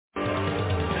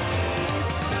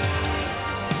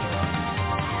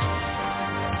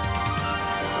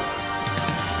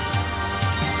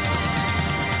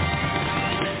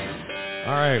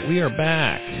All right, we are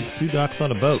back. Two Ducks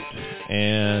on a Boat.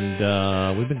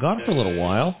 And we've been gone for a little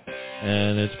while.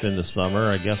 And it's been the summer.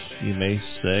 I guess you may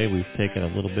say we've taken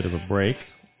a little bit of a break.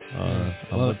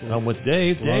 I'm with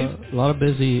Dave. Dave? A lot of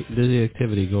busy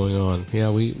activity going on.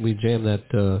 Yeah, we jammed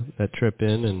that trip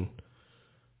in,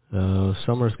 and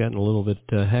summer's gotten a little bit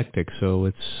hectic, so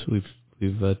we've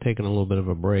taken a little bit of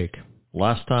a break.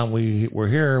 Last time we were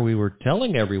here, we were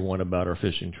telling everyone about our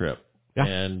fishing trip. Yeah.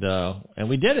 And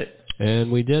we did it.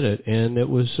 And we did it, and it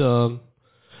was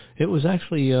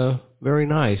actually very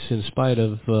nice in spite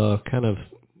of kind of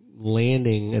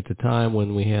landing at the time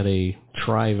when we had a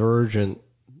trivergent,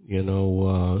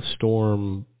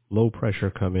 storm, low pressure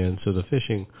come in. So the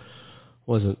fishing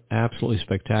wasn't absolutely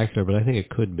spectacular, but I think it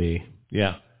could be.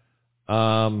 Yeah.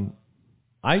 I'm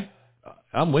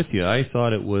with you. I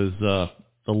thought it was, the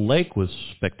lake was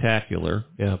spectacular.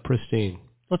 Yeah, pristine.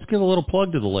 Let's give a little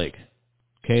plug to the lake.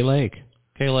 K Lake.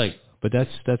 K Lake. But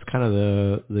that's kind of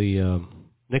the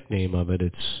nickname of it.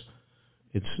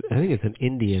 I think it's an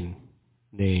Indian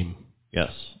name.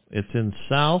 Yes. It's in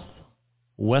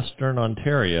southwestern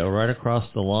Ontario, right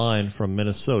across the line from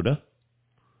Minnesota.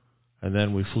 And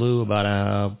then we flew about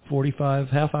a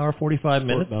 45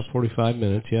 minutes. About 45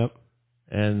 minutes, yep.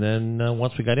 And then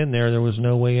once we got in there was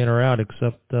no way in or out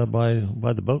except by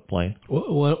the boat plane.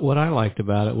 What I liked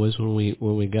about it was when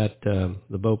we got the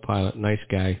boat pilot, nice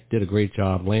guy, did a great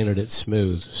job, landed it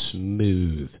smooth,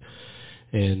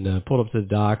 and pulled up to the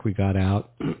dock. We got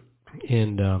out,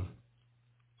 and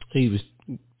he was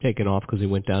taking off because he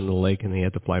went down to the lake and he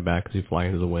had to fly back because he fly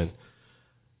into the wind.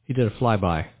 He did a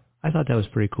flyby. I thought that was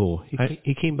pretty cool.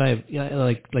 He came by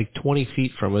like 20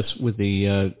 feet from us with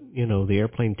the the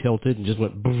airplane tilted and just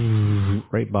went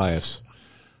right by us.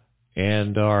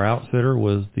 And our outfitter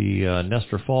was the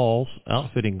Nestor Falls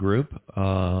outfitting group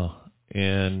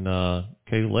in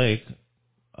K Lake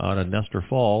out of Nestor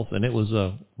Falls, and it was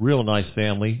a real nice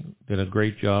family. Did a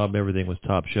great job. Everything was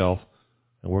top shelf,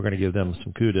 and we're going to give them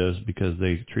some kudos because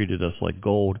they treated us like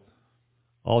gold.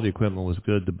 All the equipment was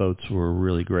good. The boats were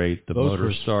really great. The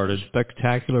motors started.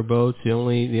 Spectacular boats. The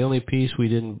only piece we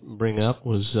didn't bring up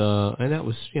was, and that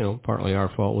was partly our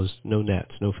fault, was no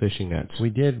nets, no fishing nets. We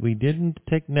didn't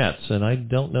take nets, and I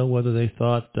don't know whether they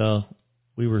thought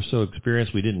we were so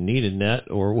experienced we didn't need a net,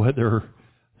 or whether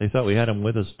they thought we had them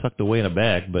with us tucked away in a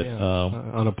bag. But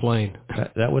on a plane,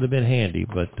 that would have been handy.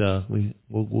 But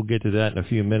we'll get to that in a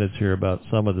few minutes here about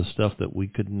some of the stuff that we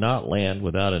could not land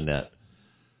without a net.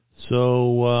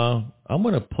 So I'm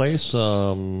going to play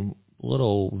some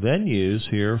little venues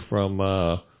here from.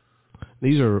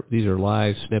 These are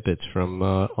live snippets from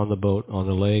on the boat, on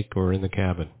the lake, or in the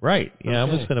cabin. Right. Yeah,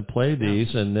 okay. I'm just going to play these,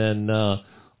 and then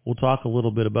we'll talk a little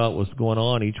bit about what's going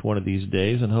on each one of these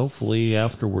days, and hopefully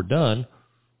after we're done,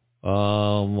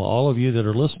 all of you that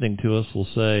are listening to us will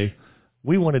say,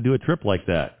 we want to do a trip like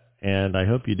that, and I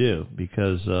hope you do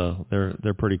because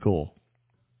they're pretty cool.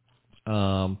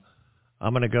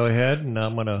 I'm going to go ahead and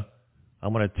I'm going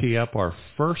to tee up our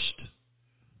first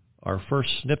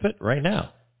snippet right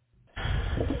now.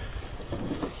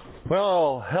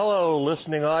 Well, hello,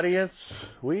 listening audience.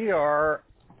 We are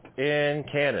in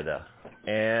Canada,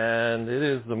 and it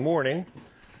is the morning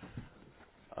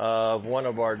of one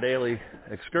of our daily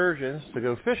excursions to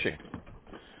go fishing.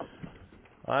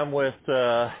 I'm with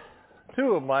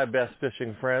two of my best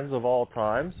fishing friends of all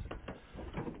times,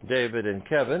 David and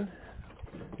Kevin.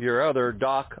 Your other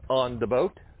doc on the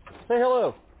boat. Say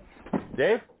hello,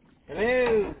 Dave.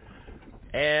 Hello.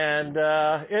 And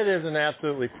it is an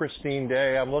absolutely pristine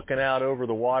day. I'm looking out over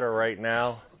the water right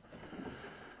now.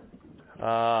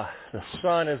 The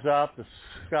sun is up. The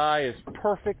sky is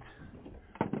perfect.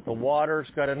 The water's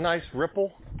got a nice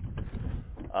ripple.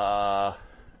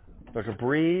 There's a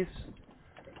breeze.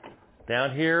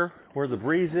 Down here where the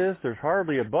breeze is, there's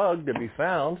hardly a bug to be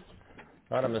found.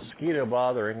 Not a mosquito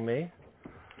bothering me.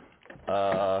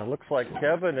 Looks like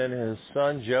Kevin and his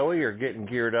son Joey are getting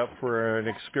geared up for an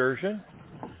excursion.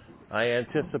 I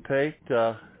anticipate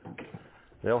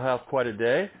they'll have quite a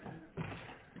day.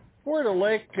 We're at a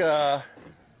lake, I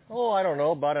don't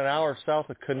know, about an hour south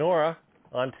of Kenora,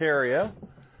 Ontario.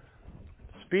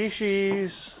 Species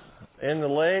in the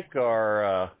lake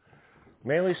are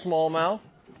mainly smallmouth.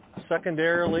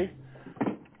 Secondarily,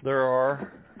 there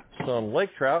are some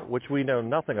lake trout, which we know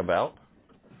nothing about.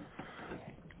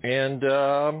 And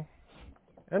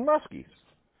muskies.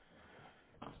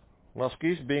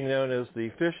 Muskies being known as the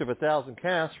fish of 1,000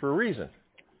 casts for a reason.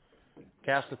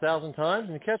 Cast 1,000 times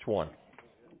and you catch one.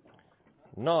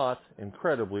 Not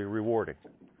incredibly rewarding.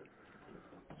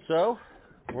 So,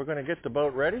 we're going to get the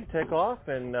boat ready, take off,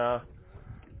 and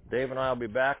Dave and I will be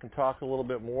back and talk a little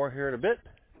bit more here in a bit.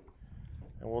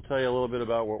 and we'll tell you a little bit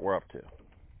about what we're up to.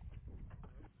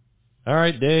 All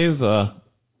right, Dave.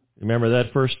 Remember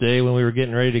that first day when we were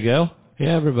getting ready to go?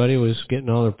 Yeah, everybody was getting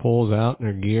all their poles out and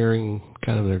they're gearing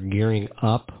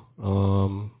up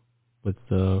with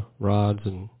the rods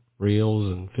and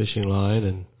reels and fishing line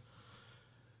and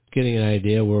getting an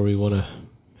idea where we want to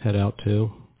head out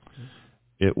to.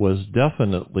 It was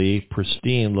definitely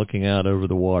pristine looking out over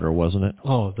the water, wasn't it?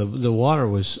 Oh, the water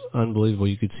was unbelievable.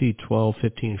 You could see 12,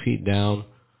 15 feet down.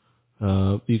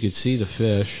 You could see the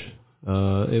fish.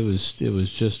 It was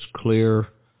just clear.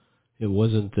 It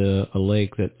wasn't a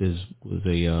lake that was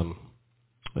a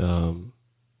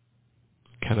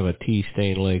kind of a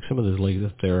tea-stained lake. Some of those lakes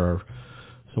up there are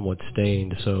somewhat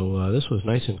stained, so this was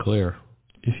nice and clear.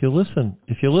 If you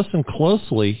listen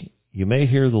closely, you may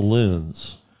hear the loons.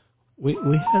 We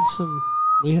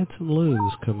had some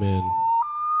loons come in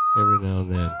every now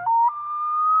and then.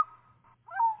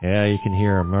 Yeah, you can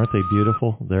hear them. Aren't they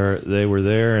beautiful? They were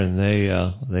there, and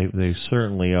they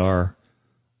certainly are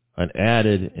an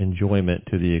added enjoyment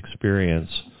to the experience.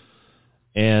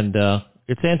 And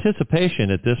it's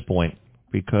anticipation at this point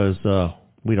because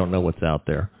we don't know what's out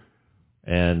there.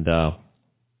 And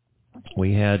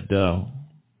we had a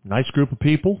nice group of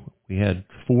people. We had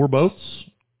 4 boats,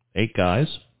 8 guys,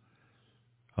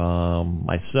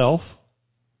 myself,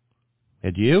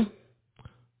 and you.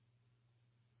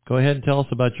 Go ahead and tell us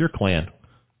about your clan.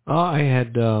 I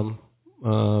had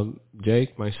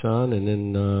Jake, my son, and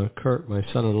then Kurt, my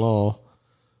son-in-law,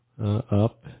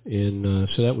 up.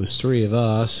 So that was 3 of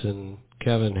us, and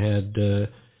Kevin had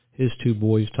his 2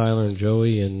 boys, Tyler and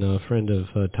Joey, and a friend of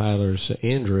Tyler's,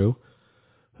 Andrew,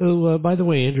 who, by the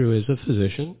way, Andrew is a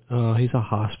physician. He's a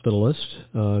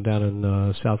hospitalist down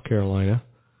in South Carolina,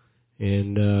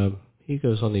 and he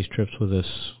goes on these trips with us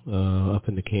up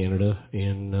into Canada,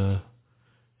 and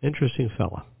interesting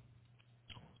fella.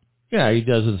 Yeah, he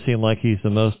doesn't seem like he's the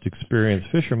most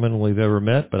experienced fisherman we've ever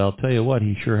met, but I'll tell you what,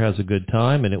 he sure has a good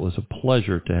time, and it was a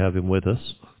pleasure to have him with us.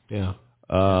 Yeah.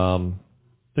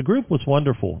 The group was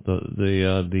wonderful.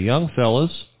 The young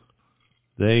fellas,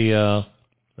 they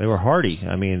were hardy.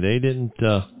 I mean, they didn't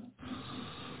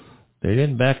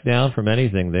back down from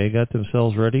anything. They got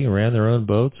themselves ready and ran their own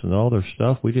boats and all their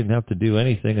stuff. We didn't have to do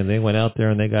anything, and they went out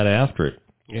there and they got after it.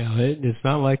 Yeah, it's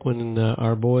not like when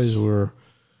our boys were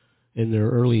in their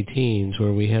early teens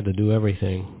where we had to do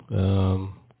everything.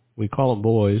 We call them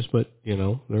boys, but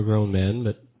they're grown men.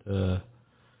 But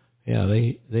yeah,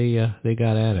 they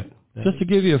got at it. Just to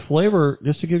give you a flavor,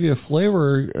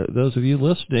 those of you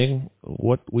listening,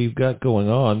 what we've got going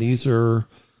on. These are,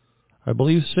 I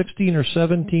believe, 16 or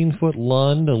 17-foot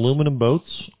Lund aluminum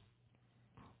boats.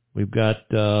 We've got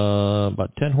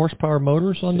about 10 horsepower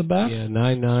motors on the back. Yeah,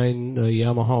 9.9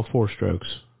 Yamaha 4-strokes.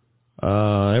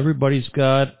 Everybody's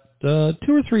got 2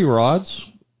 or 3 rods,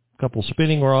 a couple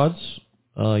spinning rods.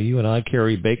 You and I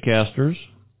carry bait casters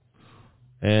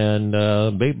and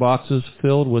bait boxes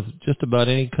filled with just about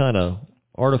any kind of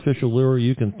artificial lure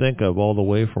you can think of, all the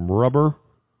way from rubber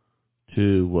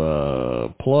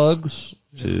to plugs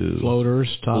to floaters,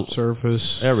 top surface,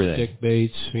 everything, stick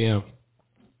baits. Yeah.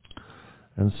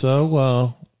 And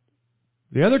so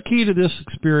the other key to this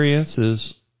experience is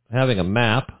having a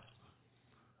map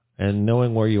and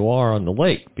knowing where you are on the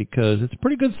lake, because it's a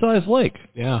pretty good-sized lake.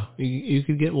 Yeah, you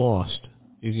could get lost.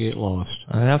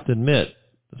 I have to admit,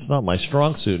 it's not my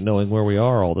strong suit, knowing where we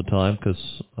are all the time, because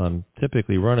I'm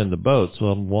typically running the boat, so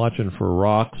I'm watching for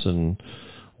rocks and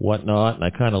whatnot, and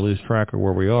I kind of lose track of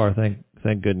where we are.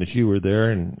 Thank goodness you were there,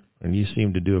 and you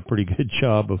seemed to do a pretty good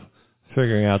job of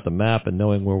figuring out the map and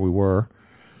knowing where we were.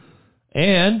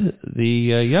 And the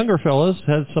younger fellas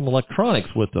had some electronics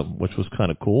with them, which was kind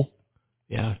of cool.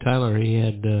 Yeah, Tyler, he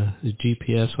had his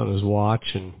GPS on his watch,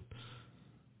 and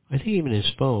I think even his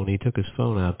phone. He took his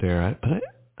phone out there, but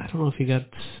I don't know if he got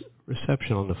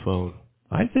reception on the phone.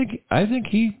 I think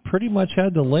he pretty much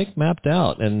had the lake mapped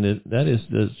out, and that is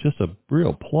just a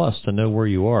real plus to know where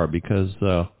you are, because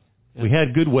we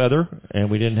had good weather, and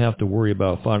we didn't have to worry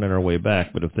about finding our way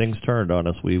back. But if things turned on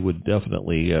us, we would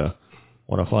definitely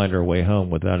want to find our way home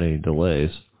without any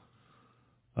delays.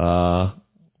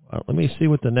 Let me see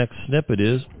what the next snippet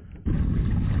is.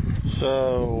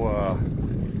 So,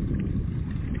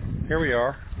 here we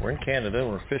are. We're in Canada and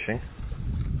we're fishing.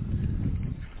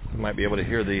 You might be able to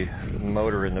hear the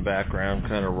motor in the background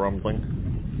kind of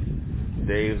rumbling.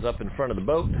 Dave's up in front of the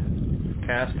boat,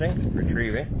 casting,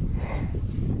 retrieving.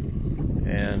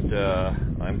 And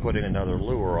I'm putting another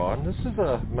lure on. This is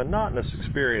a monotonous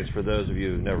experience for those of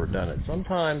you who've never done it.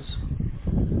 Sometimes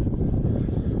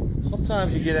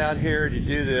you get out here and you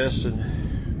do this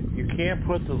and you can't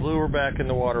put the lure back in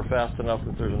the water fast enough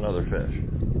that there's another fish.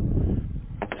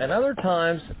 And other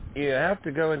times, you have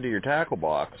to go into your tackle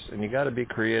box, and you got to be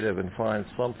creative and find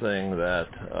something that,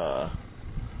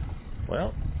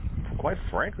 well, quite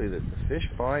frankly, that the fish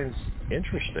finds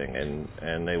interesting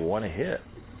and they want to hit.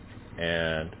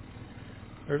 And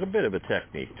there's a bit of a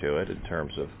technique to it in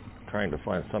terms of trying to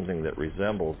find something that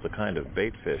resembles the kind of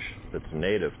bait fish that's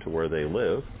native to where they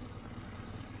live,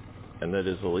 and that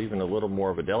is even a little more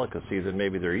of a delicacy than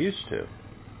maybe they're used to.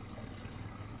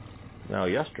 Now,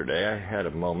 yesterday I had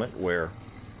a moment where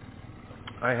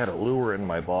I had a lure in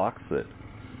my box that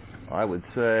I would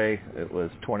say it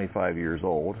was 25 years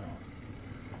old.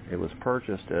 It was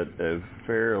purchased at a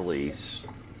fairly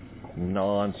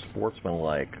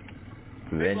non-sportsmanlike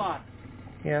venue.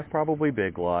 Yeah, probably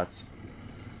Big Lots,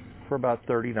 for about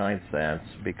 39 cents,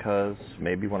 because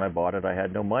maybe when I bought it I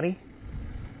had no money,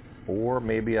 or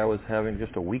maybe I was having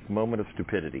just a weak moment of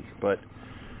stupidity. But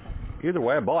either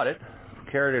way, I bought it,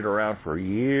 carried it around for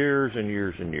years and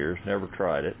years and years, never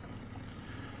tried it,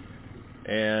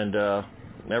 and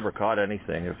never caught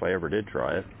anything if I ever did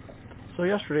try it. So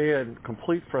yesterday, in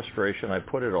complete frustration, I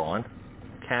put it on,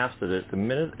 casted it. The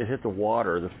minute it hit the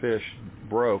water, the fish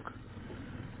broke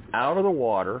out of the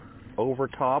water, over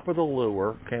top of the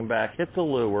lure, came back, hit the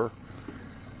lure,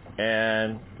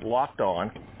 and locked on.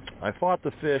 I fought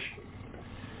the fish,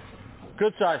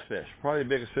 good-sized fish, probably the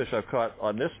biggest fish I've caught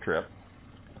on this trip.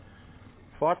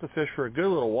 Fought the fish for a good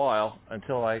little while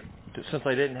since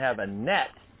I didn't have a net,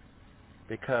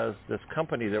 because this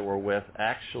company that we're with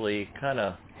actually kind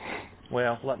of,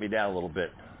 well, let me down a little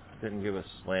bit. Didn't give us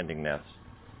landing nets.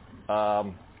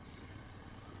 I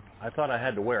thought I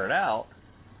had to wear it out,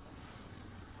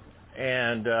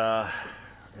 and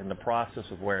in the process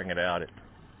of wearing it out, it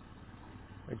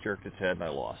jerked its head and I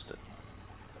lost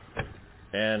it.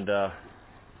 And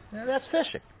that's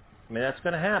fishing. I mean, that's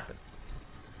going to happen.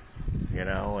 You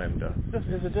know, and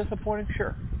is it disappointing?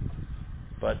 Sure.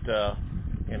 But,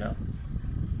 you know,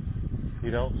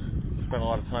 you don't spend a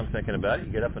lot of time thinking about it.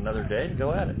 You get up another day and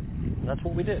go at it. And that's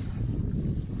what we did.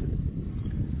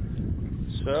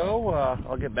 So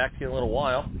I'll get back to you in a little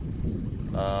while.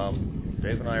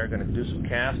 Dave and I are going to do some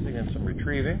casting and some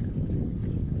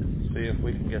retrieving, see if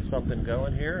we can get something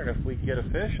going here. And if we get a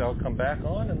fish, I'll come back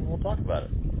on and we'll talk about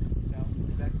it. Now,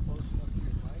 is that close enough to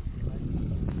your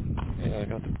mic? Yeah, I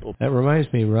got the... That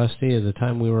reminds me, Rusty, of the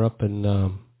time we were up in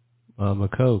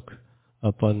McCoke,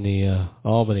 up on the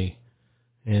Albany,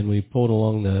 and we pulled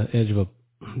along the edge of a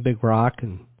big rock,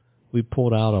 and we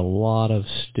pulled out a lot of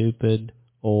stupid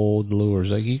old lures.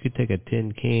 Like, you could take a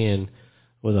tin can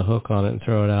with a hook on it and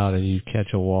throw it out, and you'd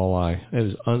catch a walleye. It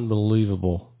was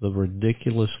unbelievable, the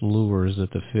ridiculous lures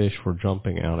that the fish were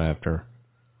jumping out after.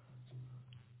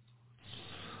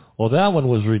 Well, that one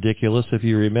was ridiculous. If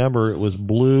you remember, it was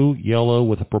blue, yellow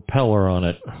with a propeller on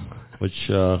it, which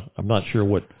I'm not sure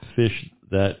what fish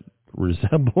that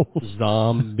resembles.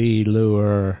 Zombie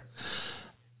lure.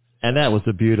 And that was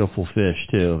a beautiful fish,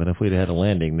 too. And if we'd had a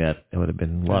landing net, it would have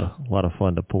been a lot of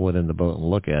fun to pull it in the boat and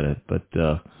look at it. But,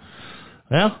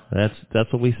 well, that's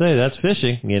what we say. That's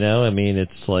fishing, you know. I mean,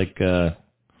 it's like I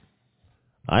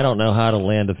don't know how to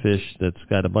land a fish that's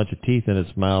got a bunch of teeth in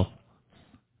its mouth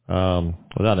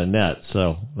without a net.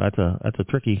 So that's a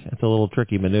little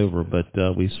tricky maneuver. But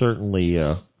we certainly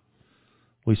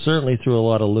threw a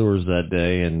lot of lures that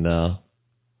day. And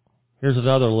here's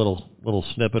another little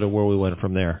snippet of where we went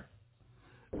from there.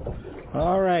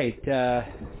 All right.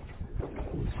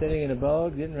 Sitting in a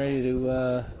boat, getting ready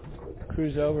to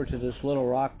cruise over to this little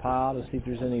rock pile to see if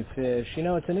there's any fish. You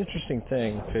know, it's an interesting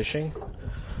thing, fishing.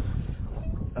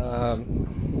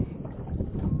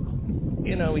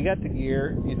 You know, we got the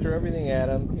gear. You throw everything at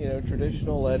them. You know,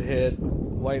 traditional lead head,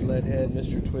 white lead head,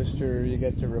 Mr. Twister. You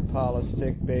got the Rapala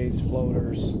stick baits,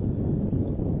 floaters,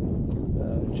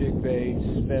 jig baits,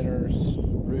 spinners,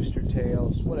 rooster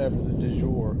tails, whatever the du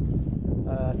jour.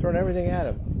 Throwing everything at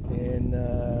them. And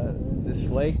this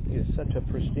lake is such a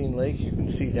pristine lake. You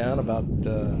can see down about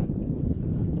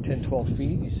 10, 12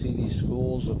 feet. You see these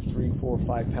schools of 3, 4,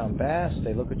 5 pound bass.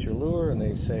 They look at your lure and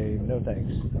they say, no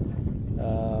thanks.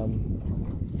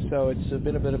 So it's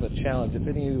been a bit of a challenge. If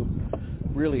any of you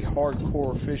really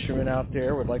hardcore fishermen out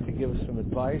there would like to give us some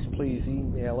advice, please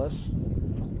email us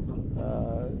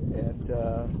at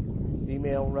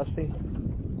email, Rusty.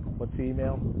 What's the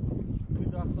email?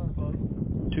 2 Docks on a Boat.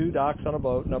 2 Docks on a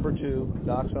Boat, number 2,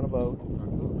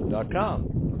 docksonaboat.com.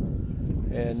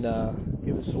 And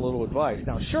give us a little advice.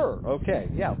 Now, sure, okay,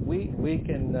 yeah, we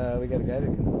can, we got a guy that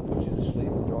can put you to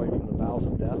sleep and draw you from the bowels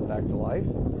of death back to life.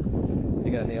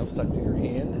 You got a nail stuck to your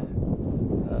hand.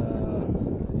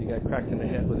 You got cracked in the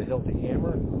head with a Hilti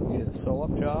hammer. You need a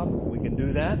sew-up job. We can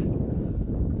do that.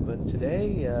 but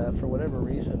today, for whatever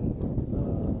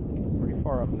reason, pretty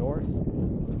far up north,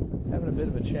 having a bit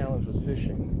of a challenge with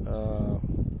fishing.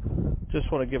 Just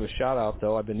want to give a shout out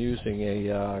though. I've been using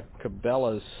a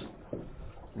Cabela's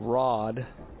rod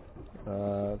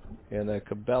and a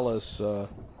Cabela's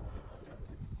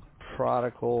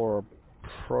Prodigal or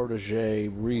Protege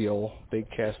reel,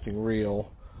 big casting reel.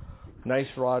 Nice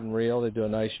rod and reel. They do a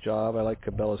nice job. I like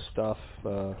Cabela's stuff,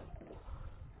 but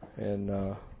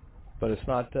it's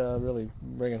not really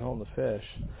bringing home the fish.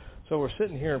 So we're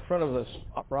sitting here in front of this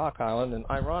rock island, and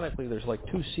ironically, there's like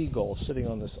 2 seagulls sitting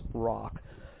on this rock.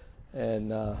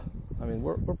 And I mean,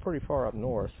 we're pretty far up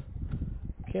north.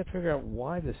 Can't figure out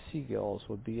why the seagulls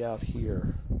would be out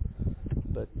here,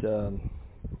 but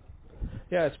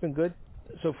yeah, it's been good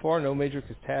so far. No major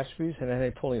catastrophes, and I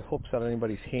didn't pull any hooks out of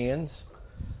anybody's hands.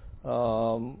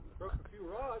 Broke a few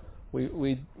rods.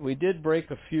 We did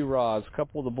break a few rods. A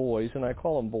couple of the boys, and I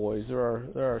call them boys. They're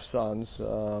our sons.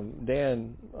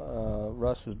 Dan,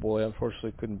 Russ's boy,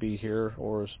 unfortunately couldn't be here,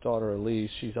 or his daughter Elise.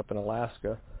 She's up in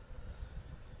Alaska.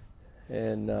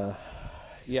 And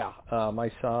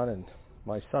my son and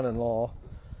my son-in-law,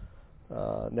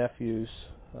 nephews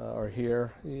are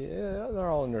here. Yeah, they're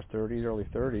all in their 30s, early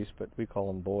 30s, but we call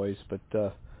them boys. But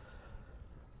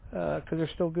because they're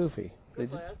still goofy.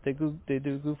 They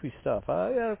do goofy stuff.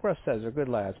 Yeah, Russ says they're good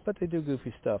lads, but they do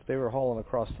goofy stuff. They were hauling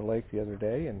across the lake the other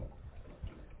day, and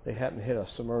they happened to hit a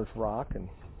submerged rock, and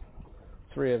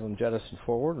 3 of them jettisoned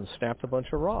forward and snapped a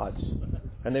bunch of rods.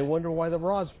 And they wonder why the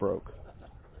rods broke.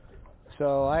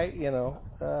 So what are you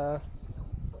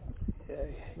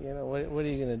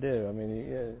going to do? I mean,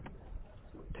 you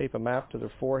tape a map to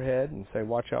their forehead and say,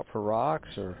 watch out for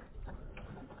rocks, or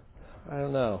I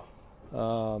don't know.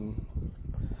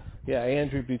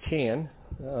 Andrew Buchanan,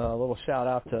 a little shout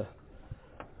out to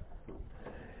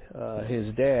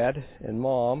his dad and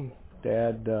mom.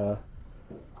 Dad,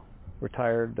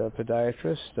 retired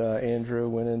podiatrist. Andrew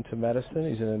went into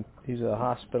medicine. He's a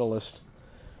hospitalist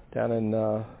down in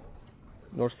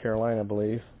North Carolina, I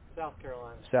believe. South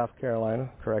Carolina,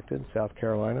 corrected. South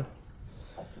Carolina.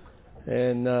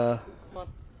 And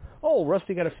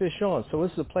Rusty got a fish on. So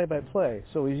this is a play-by-play.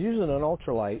 So he's using an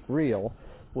ultralight reel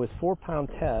with 4-pound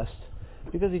test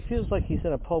because he feels like he's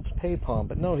in a Pope's pay pond.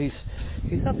 But no, he's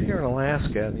up here in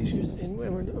Alaska, and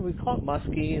we caught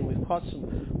muskie, and we've caught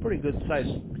some pretty good-sized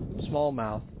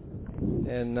smallmouth.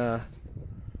 And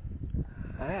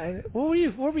what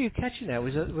were you catching at?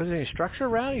 Was there any structure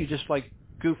around, or you just like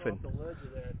goofing? Off the ledge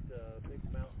of that big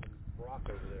mountain rock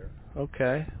over there.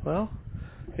 Okay, well,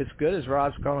 it's good. His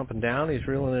rod's gone up and down. He's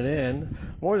reeling it in.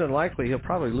 More than likely, he'll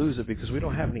probably lose it because we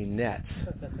don't have any nets.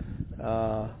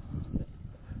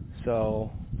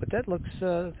 But that looks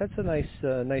that's a nice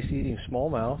eating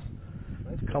smallmouth.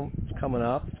 It's coming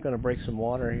up. It's going to break some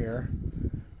water here.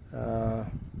 Nice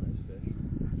fish.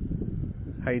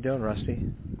 How you doing,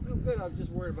 Rusty? I'm good. I was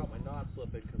just worried about my knot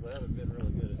slipping because I haven't been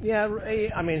really good at it. Yeah,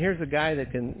 I mean, here's a guy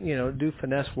that can, do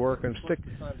finesse work and stick.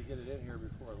 Time to get it in here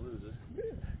before I lose it.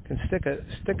 Can stick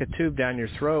a tube down your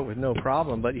throat with no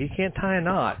problem, but you can't tie a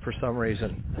knot for some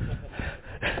reason.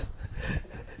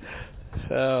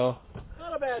 So.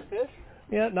 Not a bad fish.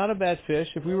 Yeah, not a bad fish.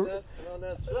 If we were on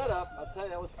that setup, I'll tell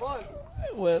you, that was fun.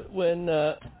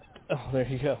 There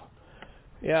you go.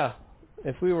 Yeah,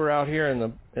 if we were out here in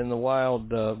the wild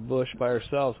bush by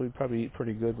ourselves, we'd probably eat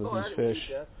pretty good with these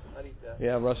fish. I'd eat that.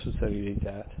 Yeah, Russell said he'd eat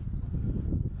that.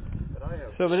 But I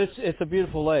have. So, but it's a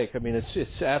beautiful lake. I mean,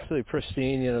 it's absolutely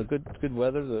pristine. Good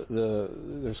weather.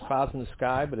 There's clouds in the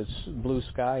sky, but it's blue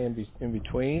sky in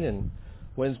between, and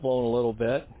wind's blowing a little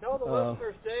bit. Tell the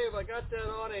listeners, Dave, I got that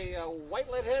on a white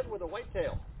lead head with a white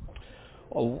tail.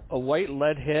 A white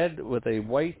lead head with a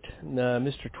white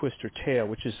Mr. Twister tail,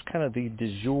 which is kind of the du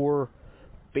jour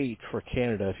bait for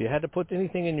Canada. If you had to put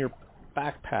anything in your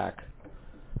backpack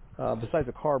besides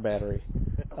a car battery,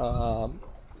 I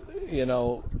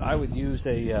would use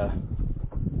a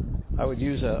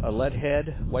lead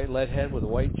head, white lead head with a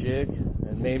white jig,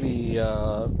 and maybe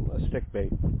a stick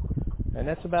bait, and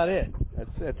that's about it.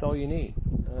 That's all you need.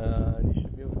 You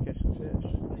should be able to catch some fish.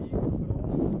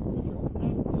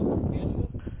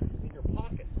 In your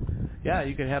pocket. Yeah,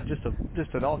 you can have just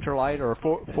an ultralight or a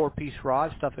four-piece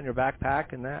rod stuff in your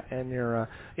backpack, and your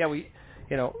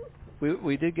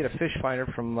we did get a fish finder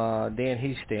from Dan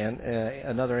Heastan,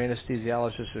 another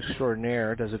anesthesiologist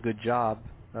extraordinaire, does a good job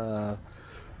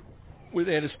with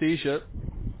anesthesia.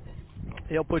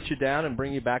 He'll put you down and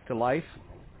bring you back to life.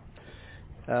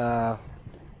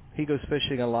 He goes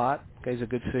fishing a lot. Guy's a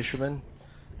good fisherman,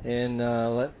 and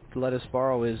let us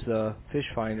borrow his fish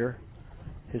finder,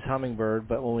 his Hummingbird.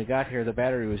 But when we got here, the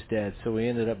battery was dead, so we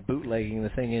ended up bootlegging the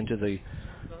thing into the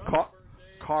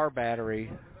car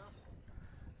battery.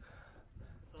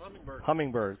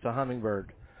 Hummingbird. It's a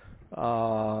Hummingbird.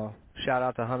 Shout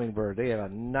out to Hummingbird. They have a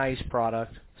nice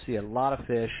product. See a lot of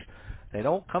fish. They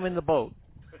don't come in the boat,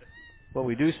 but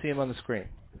we do see them on the screen.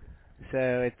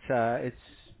 So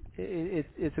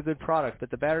it's a good product. But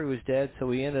the battery was dead, so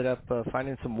we ended up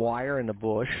finding some wire in the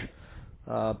bush,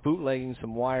 bootlegging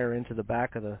some wire into the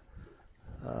back of the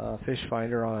fish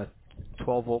finder on a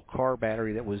 12-volt car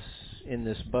battery that was in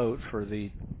this boat for the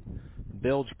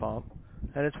bilge pump,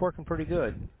 and it's working pretty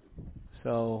good.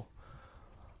 So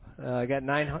I got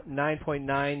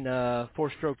 9.9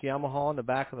 four-stroke Yamaha on the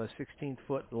back of a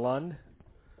 16-foot Lund.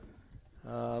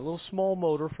 A little small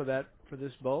motor for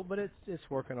this boat, but it's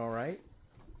working all right.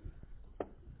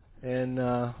 And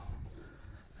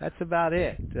that's about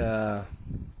it.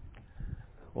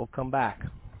 We'll come back.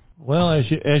 Well, as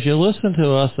you listen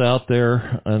to us out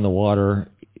there in the water,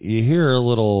 you hear a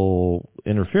little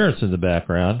interference in the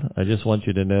background. I just want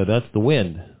you to know that's the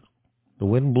wind. The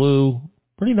wind blew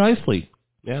pretty nicely.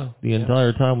 Yeah. The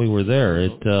entire time we were there.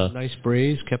 Nice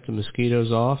breeze, kept the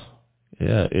mosquitoes off.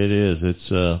 Yeah, it is.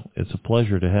 It's a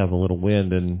pleasure to have a little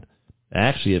wind, and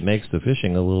actually it makes the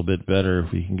fishing a little bit better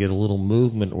if we can get a little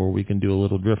movement or we can do a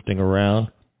little drifting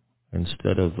around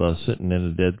instead of sitting in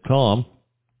a dead calm.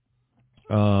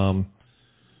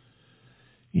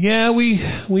 Yeah,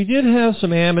 we did have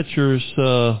some amateurs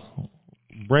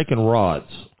breaking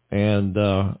rods, and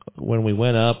when we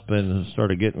went up and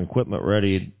started getting equipment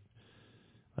ready,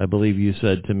 I believe you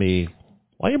said to me,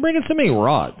 "Why are you bringing so many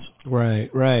rods?" Right.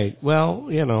 Well,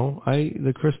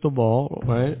 the crystal ball,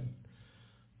 right?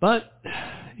 But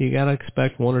you got to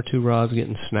expect one or two rods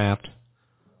getting snapped.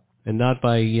 And not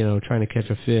by, trying to catch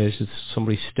a fish. It's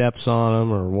somebody steps on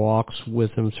them or walks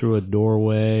with them through a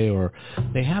doorway, or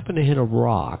they happen to hit a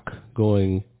rock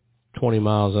going 20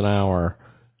 miles an hour,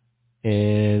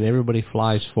 and everybody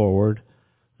flies forward.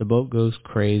 The boat goes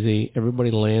crazy.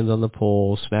 Everybody lands on the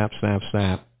pole. Snap, snap,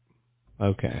 snap.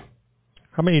 Okay.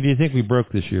 How many do you think we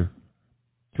broke this year?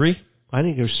 3? I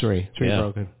think there's 3. 3 yeah.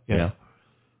 broken. Yeah.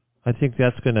 I think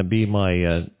that's going to be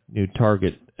my new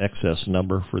target excess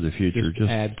number for the future. Just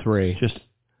add 3. Just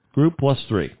group plus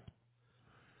 3.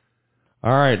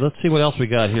 All right, let's see what else we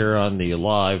got here on the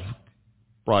live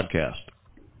broadcast.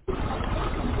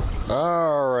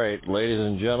 All right, ladies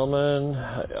and gentlemen,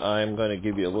 I'm going to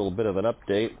give you a little bit of an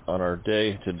update on our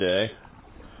day today.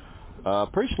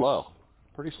 Pretty slow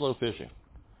fishing.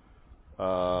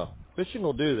 Fishing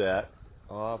will do that.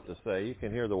 I'll have to say, you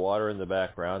can hear the water in the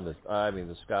background. The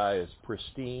sky is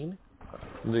pristine.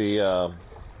 The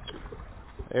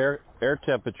air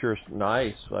temperature's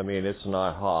nice. It's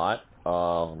not hot.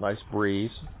 Nice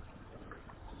breeze.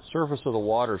 Surface of the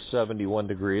water is 71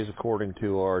 degrees according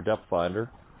to our depth finder.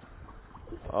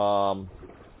 But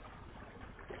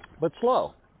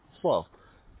slow.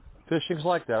 Fishing's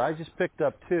like that. I just picked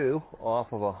up 2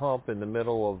 off of a hump in the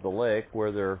middle of the lake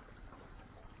where there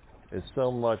is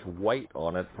so much white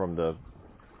on it from the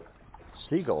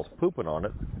seagulls pooping on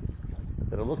it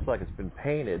that it looks like it's been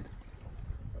painted.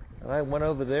 And I went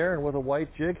over there and with a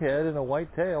white jig head and a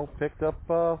white tail picked up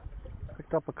a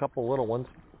couple little ones.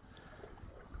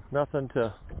 Nothing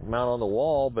to mount on the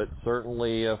wall, but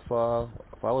certainly if I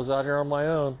was out here on my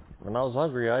own and I was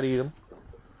hungry, I'd eat them.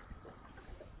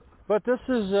 But this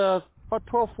is about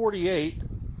 12:48,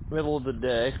 middle of the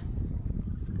day.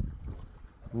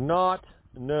 Not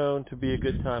known to be a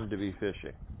good time to be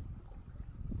fishing.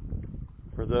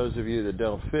 For those of you that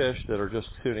don't fish, that are just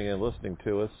tuning in listening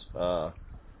to us,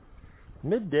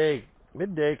 midday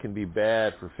can be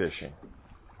bad for fishing.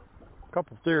 A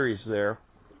couple theories there.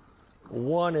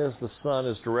 One is the sun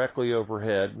is directly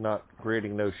overhead, not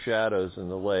creating no shadows in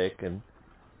the lake, and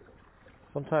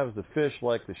sometimes the fish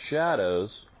like the shadows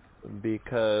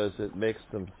because it makes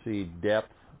them see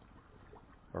depth,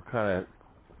 or kind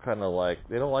of like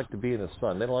they don't like to be in the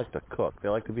sun. They don't like to cook. They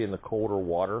like to be in the colder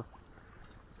water.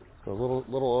 So a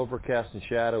little overcast and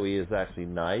shadowy is actually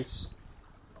nice.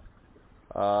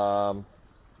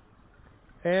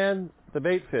 And the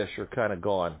bait fish are kind of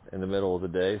gone in the middle of the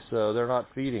day, so they're not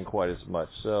feeding quite as much.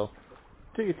 So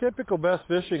your typical best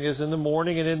fishing is in the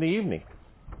morning and in the evening.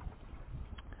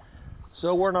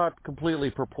 So we're not completely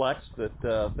perplexed that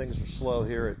things are slow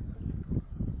here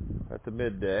at the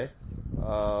midday.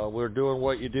 We're doing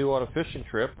what you do on a fishing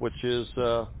trip, which is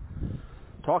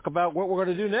talk about what we're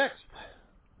going to do next.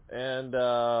 And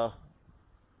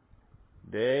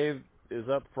Dave is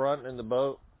up front in the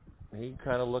boat. He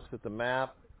kind of looks at the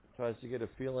map, tries to get a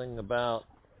feeling about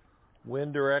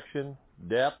wind direction,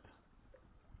 depth,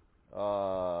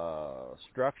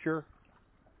 structure,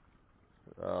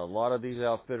 A lot of these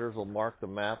outfitters will mark the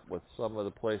map with some of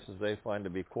the places they find to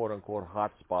be quote-unquote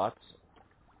hot spots.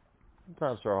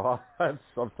 Sometimes they're hot,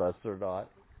 sometimes they're not.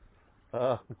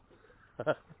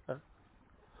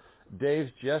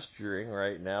 Dave's gesturing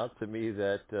right now to me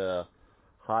that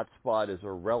hot spot is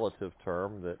a relative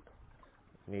term that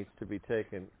needs to be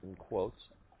taken in quotes.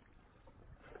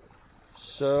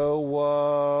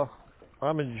 So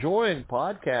I'm enjoying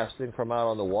podcasting from out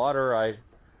on the water.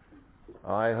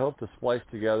 I hope to splice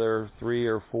together 3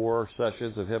 or 4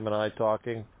 sessions of him and I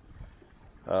talking,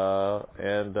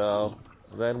 and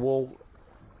then we'll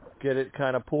get it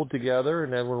kind of pulled together.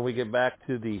 And then when we get back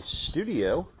to the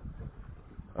studio,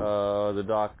 the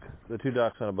 2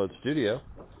 Docs on a Boat studio,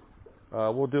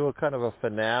 we'll do a kind of a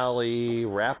finale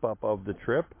wrap-up of the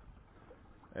trip.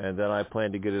 And then I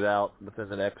plan to get it out within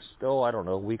the next,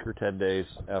 week or 10 days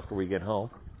after we get home.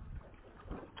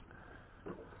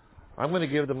 I'm going to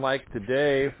give the mic to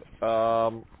Dave.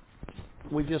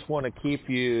 We just want to keep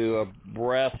you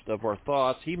abreast of our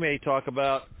thoughts. He may talk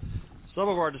about some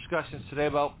of our discussions today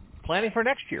about planning for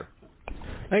next year.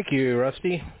 Thank you,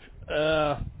 Rusty.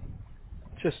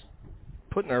 Just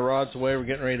putting our rods away. We're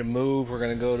getting ready to move. We're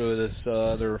going to go to this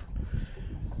other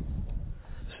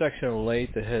section of the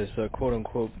lake that has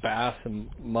quote-unquote bass and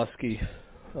muskie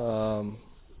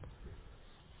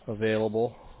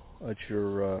available at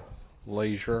your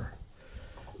leisure.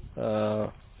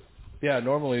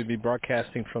 Normally we'd be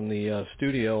broadcasting from the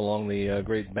studio along the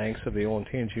Great Banks of the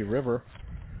Olentangy River,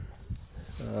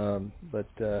 but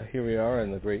here we are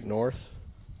in the Great North,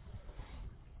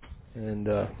 and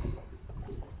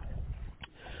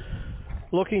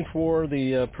looking for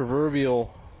the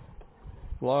proverbial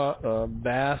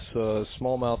bass,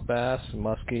 smallmouth bass, and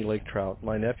muskie, lake trout.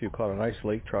 My nephew caught a nice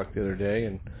lake trout the other day,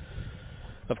 and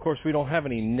of course we don't have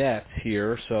any nets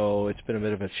here, so it's been a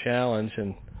bit of a challenge.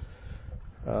 And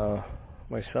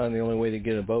my son, the only way to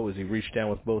get in a boat was he reached down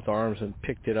with both arms and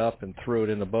picked it up and threw it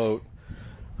in the boat.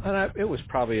 And it was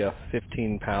probably a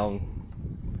 15-pound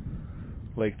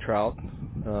lake trout.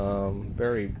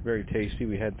 Very, very tasty.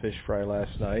 We had fish fry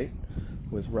last night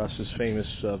with Russ's famous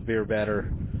beer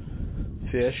batter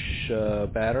fish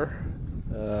batter.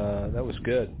 That was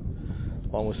good,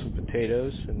 along with some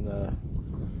potatoes, and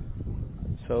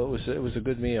so it was a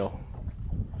good meal.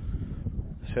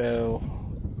 So,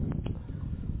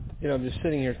 I'm just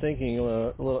sitting here thinking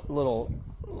a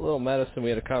little medicine. We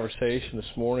had a conversation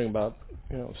this morning about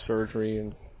surgery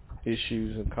and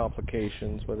issues and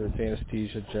complications, whether it's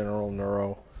anesthesia, general,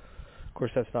 neuro. Of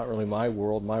course, that's not really my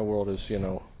world. My world is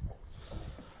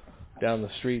down the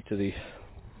street to the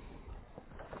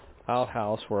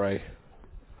outhouse where I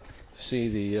see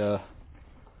the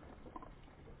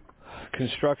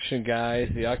construction guys,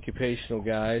 the occupational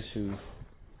guys who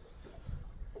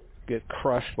get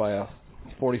crushed by a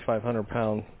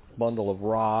 4,500-pound bundle of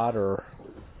rod, or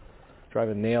drive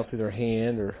a nail through their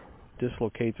hand, or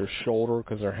dislocate their shoulder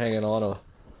because they're hanging on a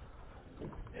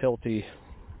Hilti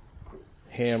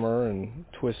hammer and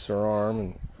twist their arm.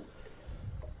 And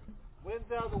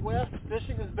winds out of the west,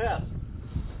 fishing is best.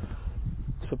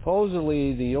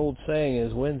 Supposedly, the old saying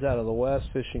is "winds out of the west,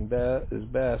 fishing is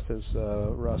best," as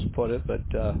Russ put it. But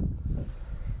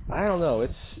I don't know.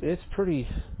 It's pretty.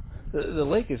 The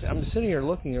lake is. I'm sitting here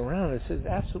looking around. It's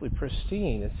absolutely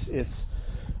pristine. It's.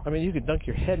 I mean, you could dunk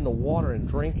your head in the water and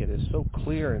drink it. It's so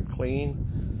clear and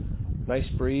clean. Nice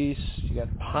breeze. You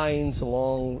got pines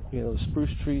along. The spruce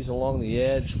trees along the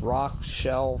edge. Rock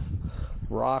shelf,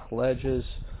 rock ledges.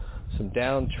 Some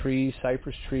downed trees,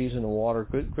 cypress trees in the water.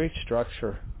 Great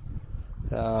structure.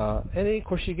 And then, of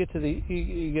course, you get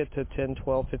to 10,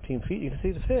 12, 15 feet. You can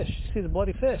see the fish. You see the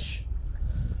bloody fish.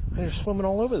 And they're swimming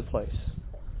all over the place.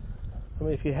 I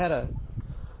mean, if you had a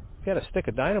stick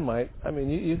of dynamite, I mean,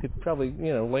 you could probably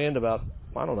land about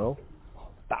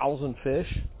 1,000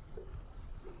 fish.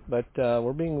 But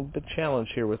we're being a bit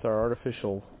challenged here with our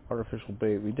artificial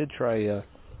bait. We did try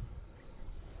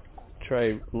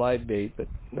live bait, but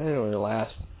that didn't really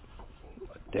last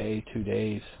a day, 2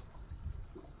 days.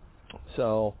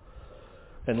 So,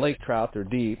 and lake trout, they're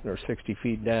deep, they're 60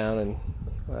 feet down,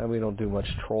 and we don't do much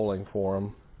trolling for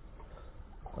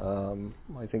them.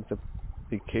 I think the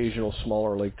occasional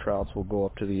smaller lake trouts will go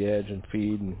up to the edge and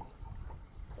feed,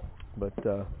 but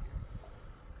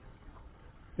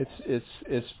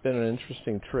it's been an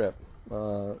interesting trip.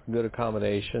 Good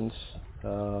accommodations.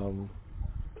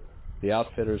 The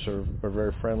outfitters are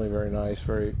very friendly, very nice,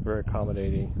 very, very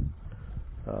accommodating.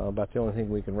 About the only thing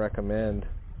we can recommend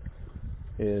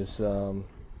is a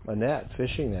net,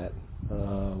 fishing net.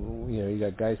 You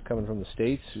got guys coming from the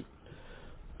States who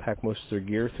pack most of their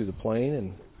gear through the plane,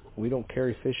 and we don't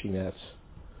carry fishing nets.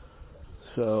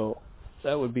 So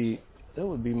that would be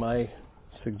my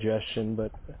suggestion.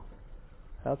 But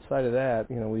outside of that,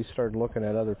 we started looking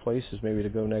at other places maybe to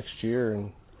go next year,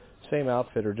 and same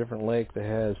outfitter, different lake that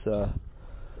has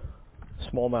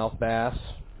smallmouth bass.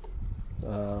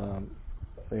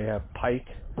 They have pike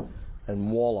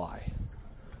and walleye.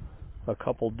 A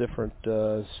couple different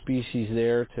species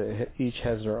there. Each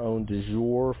has their own du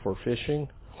jour for fishing.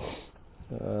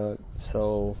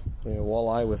 So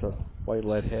walleye with a white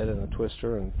lead head and a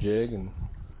twister and jig, and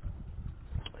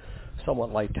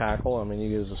somewhat light tackle. I mean, you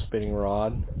use a spinning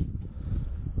rod.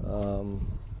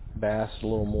 Bass a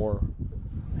little more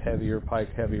heavier,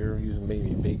 pike heavier, using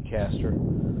maybe a bait caster,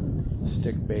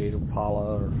 stick bait,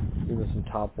 Impala, or even some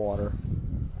top water.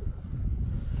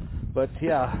 But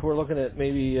yeah, we're looking at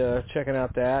maybe checking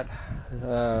out that.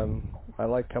 I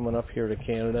like coming up here to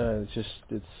Canada. It's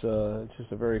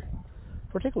just a very,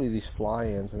 particularly these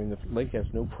fly-ins. I mean, the lake has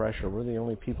no pressure. We're the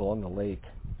only people on the lake,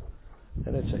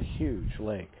 and it's a huge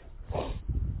lake.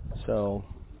 So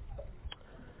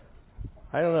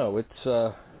I don't know.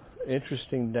 It's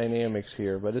interesting dynamics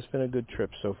here, but it's been a good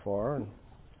trip so far, and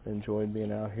enjoyed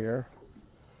being out here.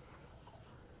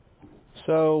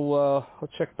 So I'll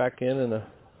check back in a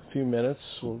few minutes.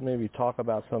 We'll maybe talk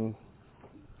about some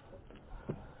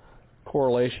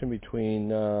correlation between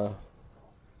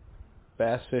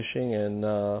bass fishing and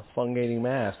fungating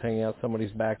mass, hanging out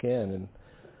somebody's back end, and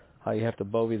how you have to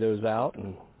bovie those out.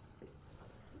 And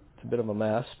it's a bit of a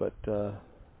mess, but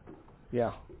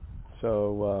yeah.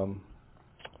 So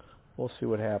we'll see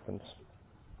what happens.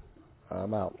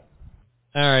 I'm out.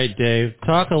 All right, Dave.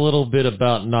 Talk a little bit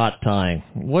about knot tying.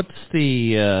 What's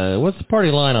the party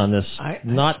line on this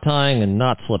knot tying and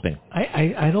knot slipping?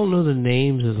 I don't know the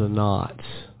names of the knots.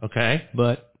 Okay.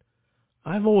 But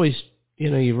I've always,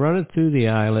 you run it through the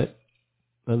eyelet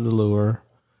of the lure.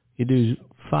 You do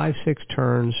 5-6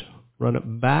 turns, run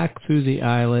it back through the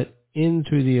eyelet, in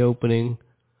through the opening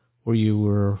where you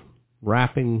were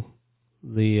wrapping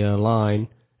the line,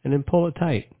 and then pull it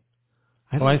tight.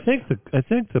 I think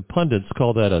the pundits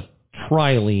call that a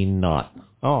trilene knot.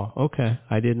 Oh, okay.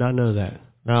 I did not know that.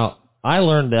 Now, I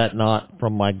learned that knot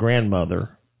from my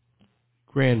grandmother.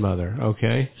 Grandmother,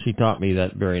 okay. She taught me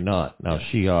that very knot. Now,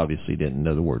 she obviously didn't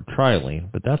know the word trilene,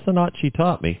 but that's the knot she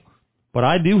taught me. But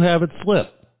I do have it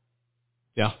slip.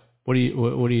 Yeah. What do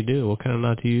you do? What kind of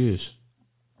knot do you use?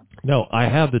 No, I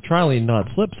have the trilene knot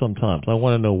slip sometimes. I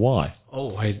want to know why.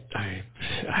 Oh, I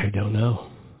don't know.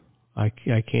 I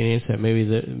can't answer that. Maybe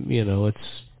it's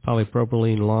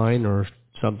polypropylene line or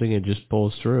something. It just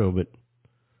pulls through. But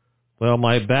well,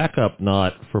 my backup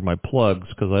knot for my plugs,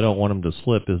 because I don't want them to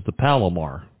slip, is the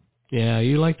Palomar. Yeah,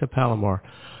 you like the Palomar.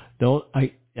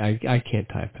 I can't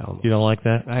tie a Palomar. You don't like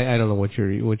that? I don't know what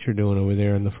you're doing over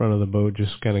there in the front of the boat,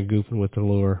 just kind of goofing with the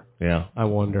lure. Yeah. I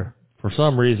wonder. For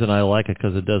some reason, I like it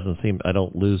because it doesn't seem I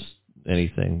don't lose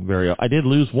anything very. I did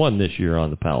lose one this year on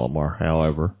the Palomar,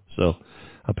 however. So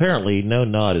apparently, no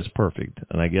knot is perfect,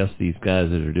 and I guess these guys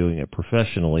that are doing it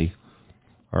professionally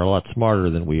are a lot smarter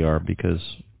than we are, because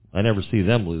I never see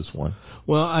them lose one.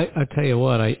 Well, I tell you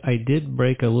what, I did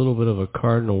break a little bit of a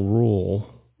cardinal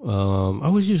rule. I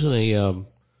was using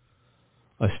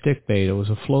a stick bait. It was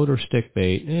a floater stick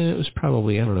bait, and it was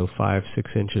probably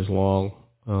 5-6 inches long,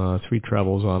 3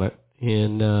 trebles on it,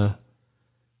 and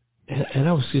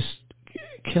I was just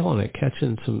killing it,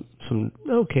 catching some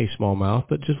okay smallmouth,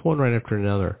 but just one right after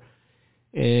another.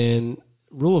 And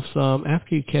rule of thumb,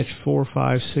 after you catch 4,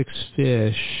 5, 6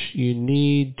 fish, you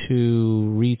need to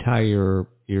retie your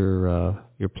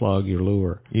plug, your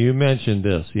lure. You mentioned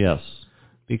this, yes.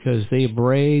 Because they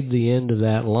braid the end of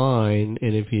that line,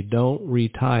 and if you don't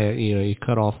retie it, you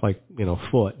cut off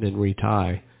foot and then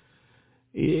retie,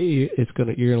 you're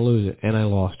gonna lose it. And I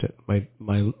lost it. My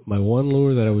one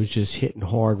lure that I was just hitting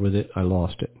hard with it, I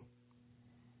lost it.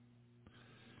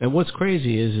 And what's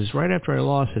crazy is right after I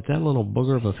lost it, that little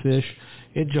booger of a fish,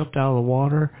 it jumped out of the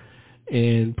water,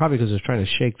 and probably because it was trying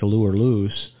to shake the lure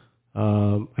loose,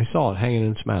 I saw it hanging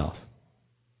in its mouth.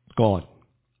 Gone.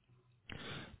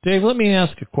 Dave, let me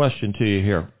ask a question to you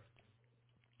here.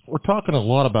 We're talking a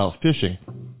lot about fishing.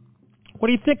 What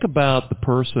do you think about the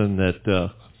person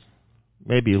that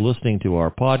may be listening to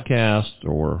our podcast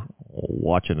or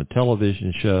watching a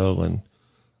television show, and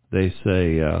they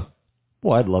say,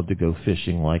 well, I'd love to go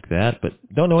fishing like that, but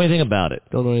don't know anything about it.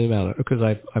 Don't know anything about it because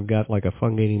I've got like a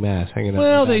fungating mass hanging out.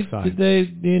 Well, they're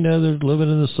living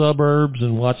in the suburbs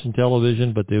and watching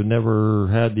television, but they've never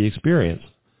had the experience.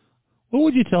 What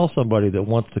would you tell somebody that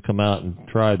wants to come out and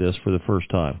try this for the first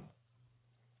time?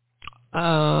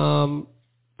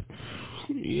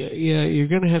 Yeah, you're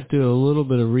going to have to do a little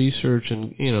bit of research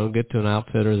and get to an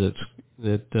outfitter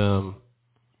that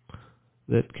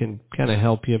that can kind of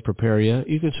help you, prepare you.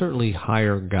 You can certainly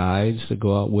hire guides to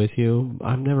go out with you.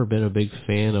 I've never been a big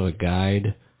fan of a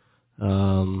guide.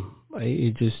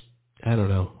 I don't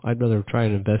know. I'd rather try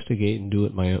and investigate and do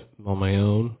it on my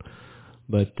own.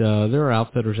 But there are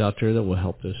outfitters out there that will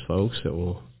help those folks, that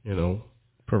will,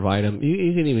 provide them.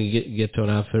 You can even get to an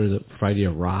outfitter that provide you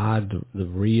a rod, the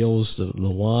reels, the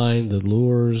line, the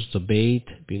lures, the bait,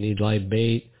 if you need live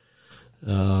bait.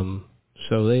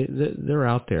 So they're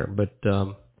out there. But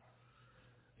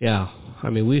yeah, I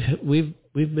mean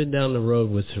we've been down the road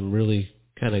with some really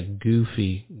kind of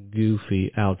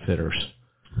goofy outfitters.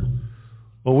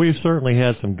 Well, we've certainly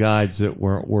had some guides that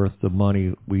weren't worth the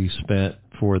money we spent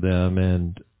for them,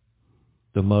 and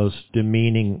the most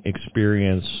demeaning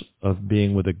experience of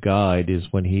being with a guide is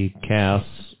when he casts,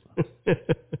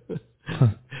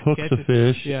 hooks a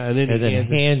fish, and then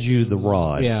hands you the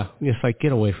rod. Yeah, it's like,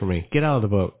 get away from me. Get out of the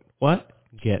boat. What?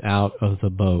 Get out of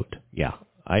the boat. Yeah,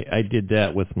 I did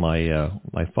that with my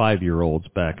my 5-year-olds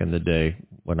back in the day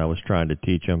when I was trying to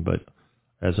teach them, but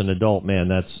as an adult man,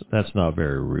 that's not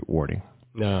very rewarding.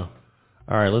 No.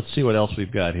 All right, let's see what else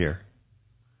we've got here.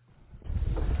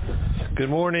 Good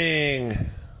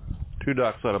morning, Two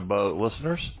Ducks on a Boat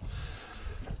listeners.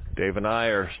 Dave and I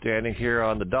are standing here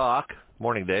on the dock.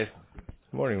 Morning, Dave.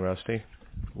 Morning, Rusty.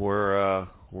 We're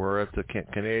at the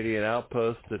Canadian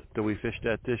outpost that we fished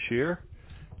at this year.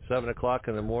 7 o'clock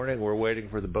in the morning. We're waiting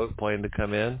for the boat plane to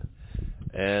come in,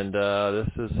 and this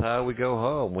is how we go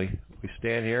home. We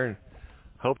stand here and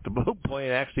hope the boat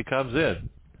plane actually comes in.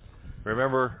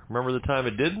 Remember the time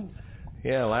it didn't?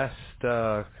 Yeah, last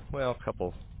a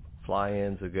couple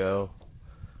fly-ins ago,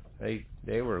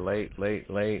 they were late,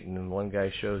 and one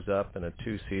guy shows up in a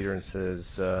 2-seater and says,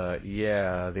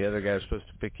 the other guy was supposed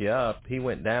to pick you up. He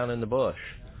went down in the bush,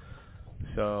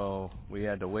 so we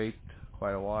had to wait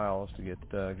quite a while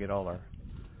to get all our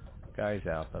guys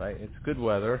out. But it's good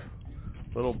weather,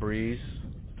 little breeze,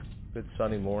 good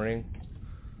sunny morning.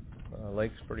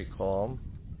 Lake's pretty calm,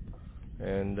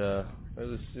 and it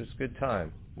was just a good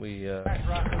time. We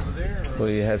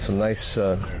had some nice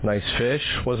fish.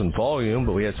 Wasn't volume,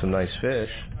 but we had some nice fish.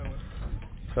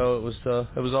 So it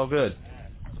was all good.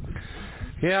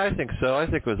 Yeah, I think so. I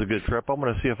think it was a good trip. I'm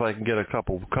going to see if I can get a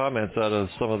couple comments out of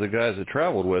some of the guys that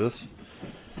traveled with us.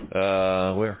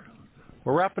 We're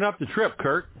wrapping up the trip,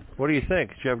 Kurt. What do you think?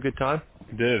 Did you have a good time?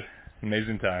 Did.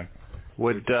 Amazing time.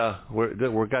 We've got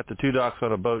the Two Ducks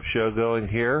on a Boat show going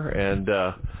here, and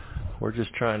we're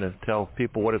just trying to tell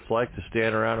people what it's like to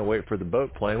stand around and wait for the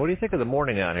boat plane. What do you think of the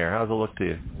morning out here? How's it look to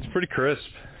you? It's pretty crisp.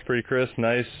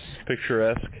 Nice,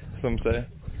 picturesque, some say.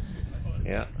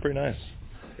 Yeah. Pretty nice.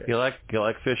 You like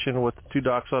fishing with the Two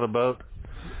Ducks on a Boat?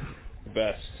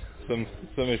 Best. Some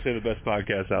may say the best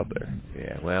podcast out there.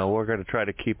 Yeah, well, we're going to try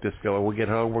to keep this going. When we get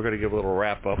home, we're going to give a little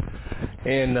wrap-up.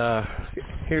 And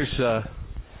here's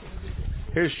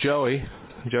Joey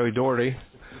Doherty.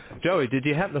 Joey, did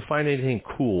you happen to find anything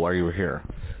cool while you were here?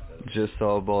 Just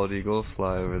saw a bald eagle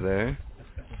fly over there.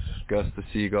 Gus the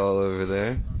seagull over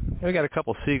there. We got a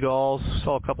couple seagulls,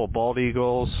 saw a couple bald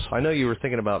eagles. I know you were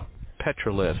thinking about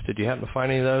petrolifts. Did you happen to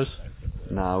find any of those?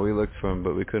 Nah, we looked for them,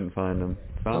 but we couldn't find them.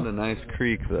 Found a nice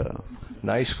creek, though.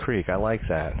 Nice creek. I like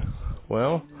that.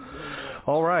 Well,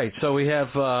 all right. So we have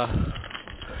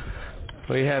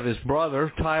his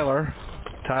brother, Tyler.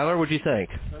 Tyler, what'd you think?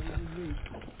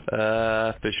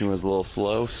 Fishing was a little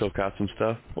slow, so caught some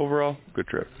stuff. Overall, good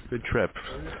trip. Good trip.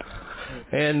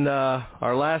 And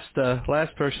our last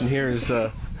person here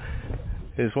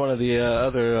is one of the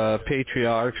other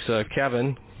patriarchs,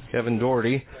 Kevin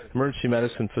Doherty, emergency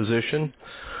medicine physician.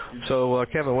 So,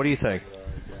 Kevin, what do you think?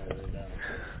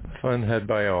 Fun had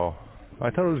by all.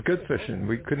 I thought it was good fishing.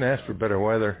 We couldn't ask for better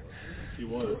weather.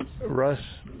 Russ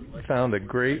found a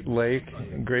great lake,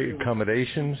 great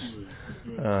accommodations,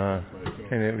 and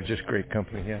it was just great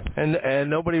company. Yeah. And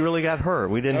nobody really got hurt.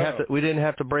 We didn't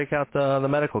have to break out the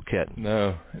medical kit.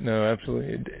 No,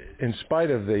 absolutely. In spite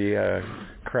of the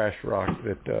crash rock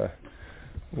that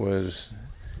was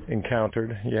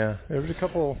encountered, yeah, there was a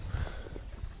couple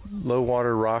low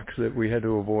water rocks that we had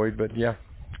to avoid, but yeah,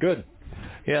 it's good.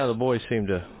 Yeah, the boys seemed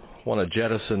to want to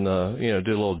jettison do a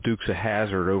little Dukes of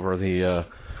Hazzard over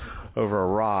a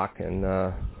rock, and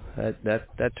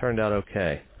that turned out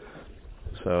okay.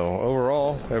 So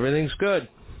overall, everything's good.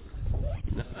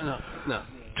 No.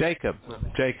 Jacob,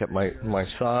 my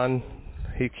son,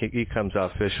 he comes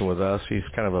out fishing with us. He's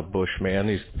kind of a bushman.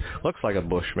 He looks like a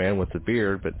bushman with the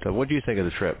beard. But what do you think of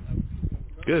the trip?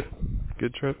 Good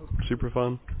trip. Super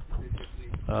fun.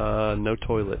 No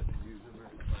toilet.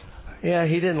 Yeah,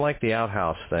 he didn't like the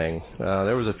outhouse thing.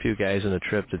 There was a few guys in the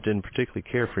trip that didn't particularly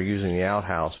care for using the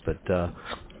outhouse, but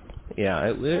Yeah,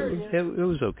 it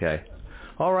was okay.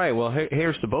 All right, well,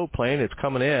 here's the boat plane. It's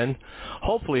coming in.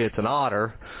 Hopefully it's an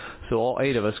otter, so all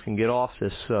 8 of us can get off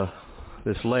this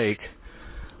lake.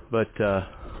 But I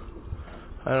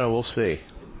don't know. We'll see.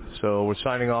 So we're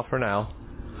signing off for now.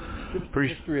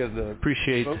 History of the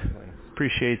Appreciate boat plane.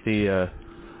 appreciate the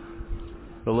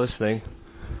listening.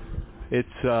 It's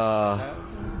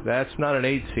that's not an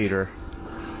 8-seater.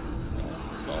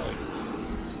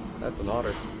 That's an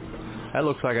otter. That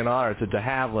looks like an otter. It's a de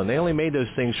Havilland. They only made those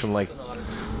things from like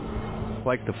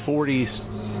the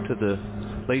 40s to the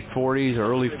late 40s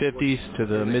or early 50s to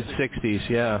the mid 60s.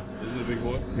 Yeah. Is it a big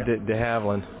boy? De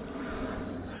Havilland.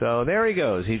 So there he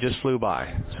goes. He just flew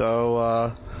by.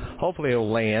 So hopefully he'll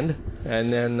land.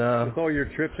 And then With all your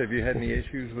trips, have you had any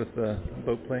issues with the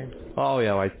boat plane? oh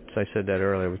yeah, I said that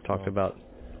earlier. We talked about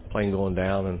plane going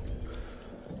down and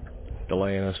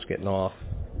delaying us getting off.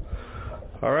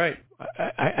 All right.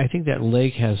 I think that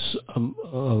lake has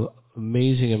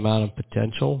amazing amount of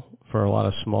potential for a lot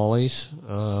of smallies.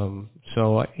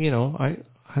 So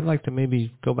I'd like to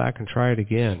maybe go back and try it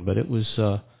again. But it was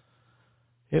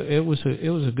it was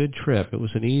a good trip. It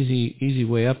was an easy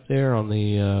way up there on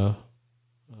the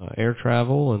air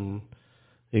travel, and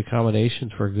the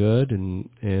accommodations were good, and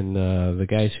the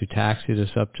guys who taxied us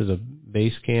up to the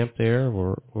base camp there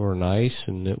were nice,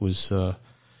 and it was.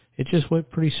 It just went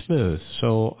pretty smooth,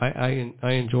 so I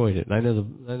enjoyed it. And I know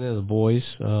the boys,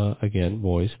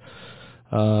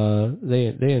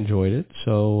 they enjoyed it.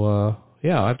 So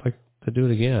yeah, I'd like to do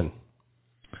it again.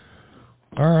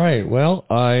 All right. Well,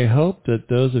 I hope that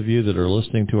those of you that are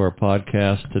listening to our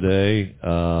podcast today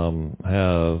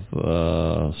have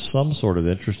some sort of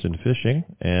interest in fishing,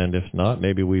 and if not,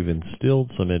 maybe we've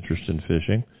instilled some interest in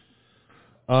fishing.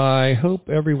 I hope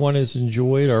everyone has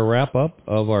enjoyed our wrap-up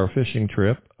of our fishing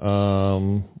trip.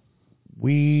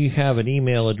 We have an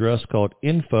email address called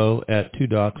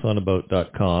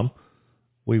info@twodocksonaboat.com.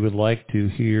 We would like to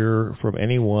hear from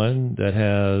anyone that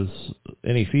has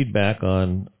any feedback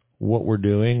on what we're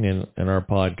doing in our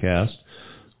podcast.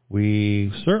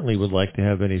 We certainly would like to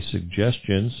have any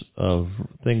suggestions of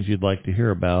things you'd like to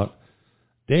hear about.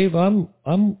 Dave, I'm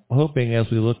hoping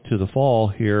as we look to the fall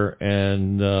here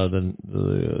and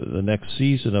the next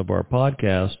season of our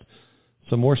podcast,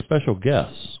 some more special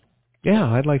guests.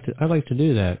 Yeah, I'd like to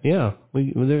do that. Yeah,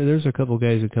 there's a couple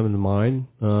guys that come to mind,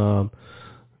 a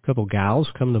couple gals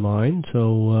come to mind.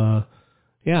 So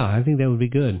yeah, I think that would be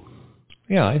good.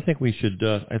 Yeah, I think we should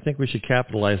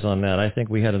capitalize on that. I think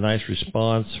we had a nice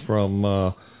response from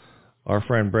our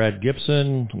friend Brad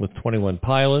Gibson with 21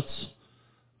 Pilots.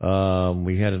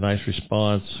 We had a nice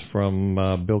response from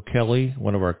Bill Kelly,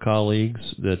 one of our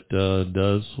colleagues that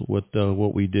does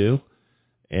what we do.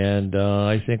 And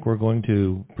I think we're going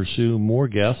to pursue more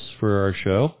guests for our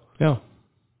show. Yeah.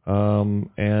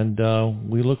 And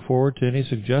we look forward to any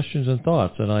suggestions and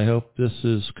thoughts. And I hope this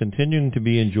is continuing to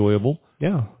be enjoyable.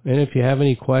 Yeah. And if you have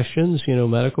any questions,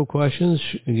 medical questions,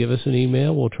 give us an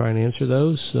email. We'll try and answer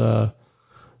those.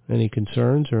 Any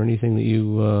concerns or anything that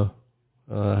you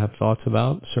have thoughts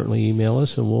about, certainly email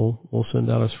us, and we'll send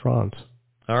out a response.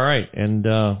 All right. And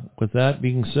with that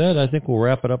being said, I think we'll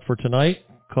wrap it up for tonight.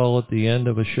 Call it the end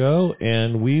of a show,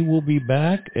 and we will be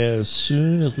back as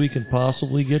soon as we can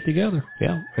possibly get together.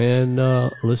 Yeah, and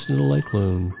listen to Lake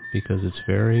Loon, because it's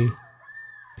very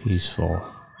peaceful.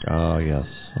 Oh, yes.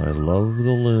 I love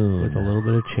the loon. With a little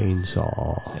bit of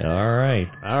chainsaw. All right.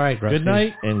 All right, Rusty. Good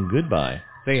night and goodbye.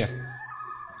 See ya.